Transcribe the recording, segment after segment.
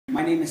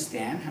My name is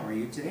Stan. How are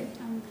you today?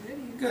 I'm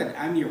good. Good.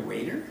 I'm your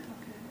waiter.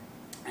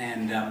 Okay.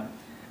 And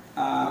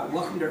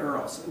welcome to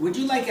Earl's. Would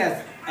you like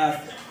a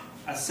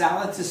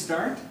salad to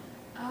start?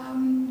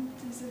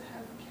 Does it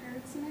have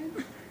carrots in it?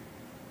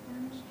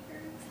 Orange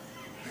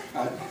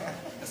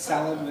carrots? A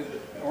salad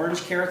with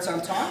orange carrots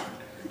on top?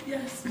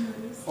 Yes,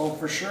 please. Oh,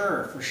 for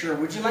sure, for sure.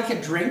 Would you like a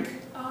drink?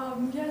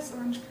 Yes,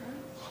 orange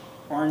crush.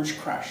 Orange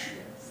crush.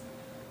 Yes.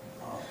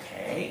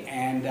 Okay.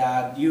 And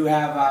you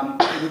have,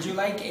 would you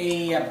like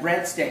a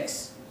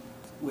breadsticks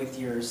with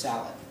your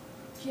salad?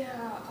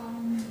 Yeah,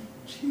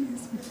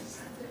 cheese breadsticks.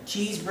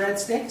 Cheese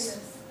breadsticks?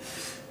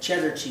 Yes.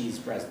 Cheddar cheese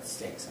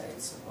breadsticks, I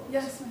suppose.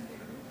 Yes, my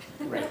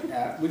favorite.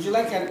 Right. Would you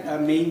like a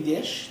main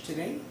dish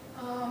today?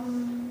 I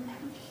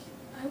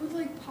would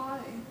like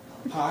pie.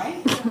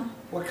 Pie? Yeah.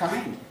 What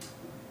kind?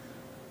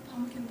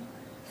 Pumpkin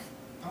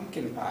pie.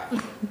 Pumpkin pie.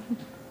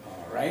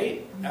 All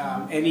right.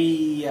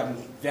 Any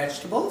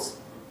vegetables?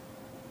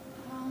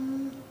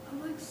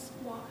 I like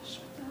squash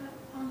with that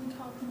on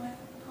top of my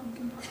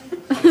pumpkin pie. On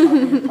top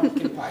of your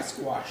pumpkin pie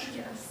squash.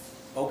 Yes.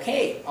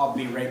 Okay, I'll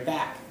be right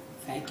back.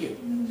 Thank you.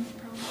 No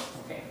problem.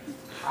 Okay.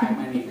 Hi,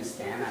 my name is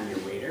Stan. I'm your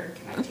waiter.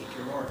 Can I take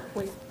your order?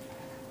 Wait.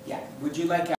 Yeah. Would you like a